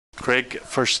Craig,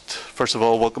 first of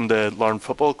all, welcome to Larne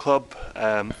Football Club.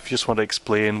 If you just want to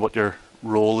explain what your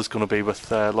role is going to be with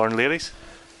Larne Ladies.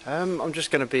 I'm just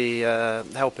going to be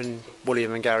helping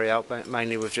William and Gary out,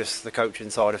 mainly with just the coaching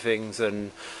side of things,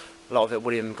 and a lot of it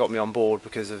William got me on board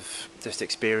because of just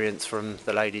experience from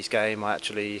the ladies game. I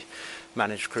actually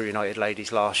managed Crewe United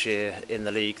Ladies last year in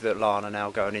the league that Larne are now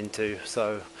going into,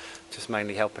 so just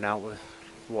mainly helping out with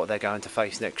what they're going to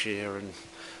face next year and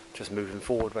just moving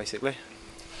forward basically.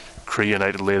 Crewe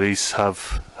United Ladies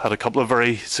have had a couple of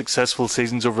very successful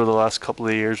seasons over the last couple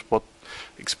of years. What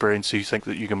experience do you think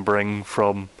that you can bring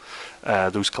from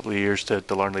those couple of years to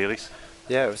Larne Ladies?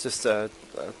 Yeah, it was just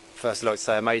first I'd like to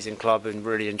say amazing club, and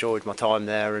really enjoyed my time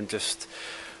there, and just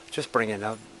bringing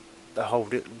a whole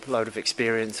load of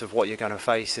experience of what you're going to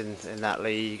face in that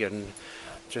league, and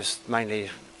just mainly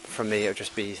from me it would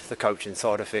just be the coaching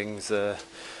side of things, the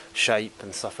shape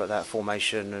and stuff like that,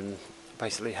 formation, and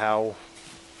basically how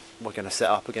we're going to set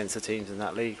up against the teams in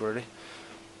that league really.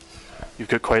 You've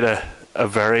got quite a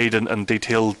varied and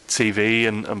detailed CV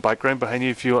and background behind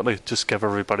you. If you want to just give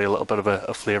everybody a little bit of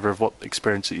a flavour of what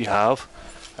experience that you have.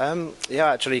 Yeah,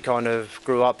 I actually kind of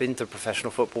grew up into professional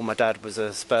football. My dad was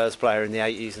a Spurs player in the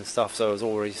 80s and stuff, so I was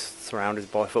always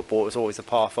surrounded by football. It was always a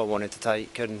path I wanted to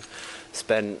take, and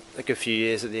spent a good few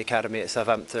years at the academy at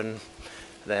Southampton,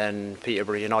 then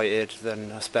Peterborough United, then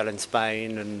a spell in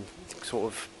Spain, and sort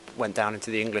of went down into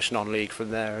the English non-league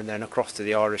from there, and then across to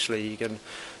the Irish league, and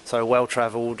so well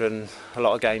travelled and a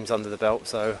lot of games under the belt,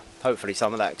 so hopefully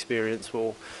some of that experience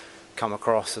will come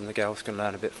across and the girls can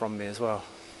learn a bit from me as well.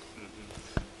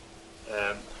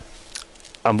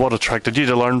 And what attracted you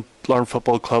to Larne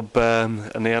Football Club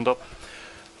in the end up?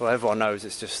 Well, everyone knows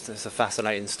it's a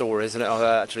fascinating story, isn't it? I'm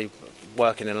actually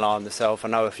working in Larne myself. I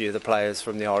know a few of the players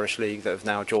from the Irish League that have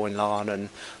now joined Larne, and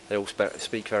they all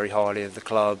speak very highly of the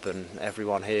club and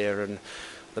everyone here, and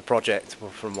the project,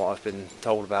 from what I've been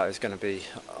told about, is going to be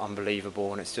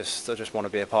unbelievable, and I just want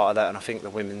to be a part of that, and I think the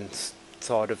women's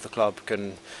side of the club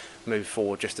can move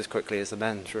forward just as quickly as the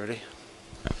men's really.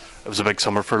 It was a big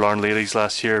summer for Larne Ladies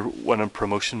last year, winning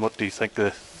promotion. What do you think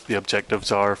the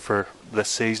objectives are for this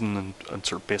season, and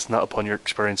sort of basing that upon your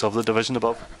experience of the division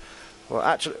above? Well,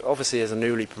 actually, obviously as a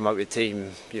newly promoted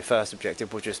team, your first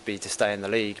objective would just be to stay in the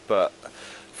league, but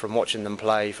from watching them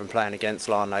play, from playing against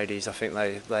Larne Ladies, I think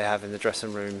they have in the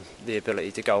dressing room the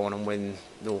ability to go on and win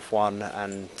North 1,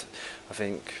 and I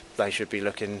think they should be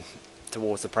looking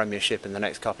towards the Premiership in the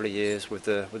next couple of years with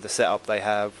the setup they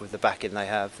have, with the backing they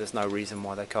have. There's no reason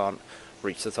why they can't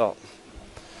reach the top.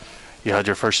 You had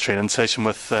your first training session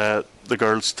with the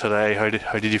girls today. How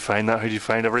did you find that? How did you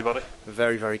find everybody?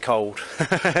 Very, very cold.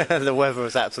 The weather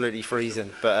was absolutely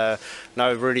freezing, but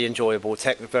no, really enjoyable.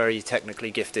 Very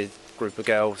technically gifted group of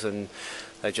girls, and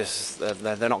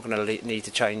they're not going to need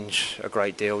to change a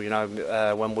great deal. You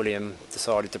know, when William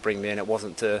decided to bring me in, it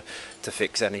wasn't to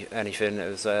fix anything. It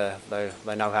was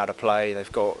they know how to play.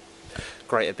 They've got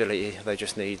great ability. They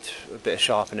just need a bit of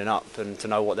sharpening up and to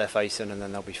know what they're facing, and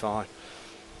then they'll be fine.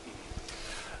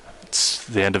 It's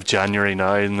the end of January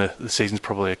now, and the season's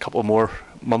probably a couple more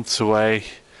months away.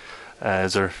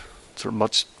 Is there sort of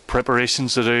much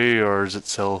preparations to do, or is it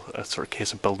still a sort of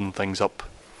case of building things up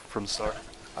from the start?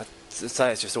 I'd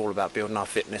say it's just all about building our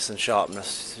fitness and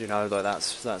sharpness. You know,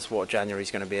 that's what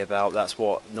January's going to be about. That's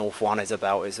what North 1 is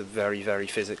about. It's a very, very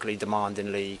physically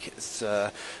demanding league. It's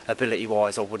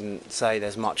ability-wise, I wouldn't say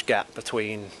there's much gap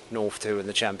between North 2 and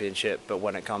the Championship, but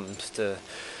when it comes to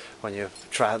when you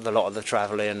a lot of the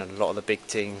travelling and a lot of the big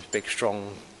teams, big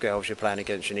strong girls you're playing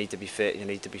against, you need to be fit, you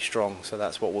need to be strong. So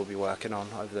that's what we'll be working on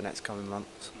over the next coming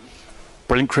months.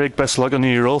 Brilliant, Craig. Best of luck on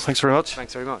your role. Thanks very much.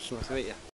 Thanks very much. Nice to meet you.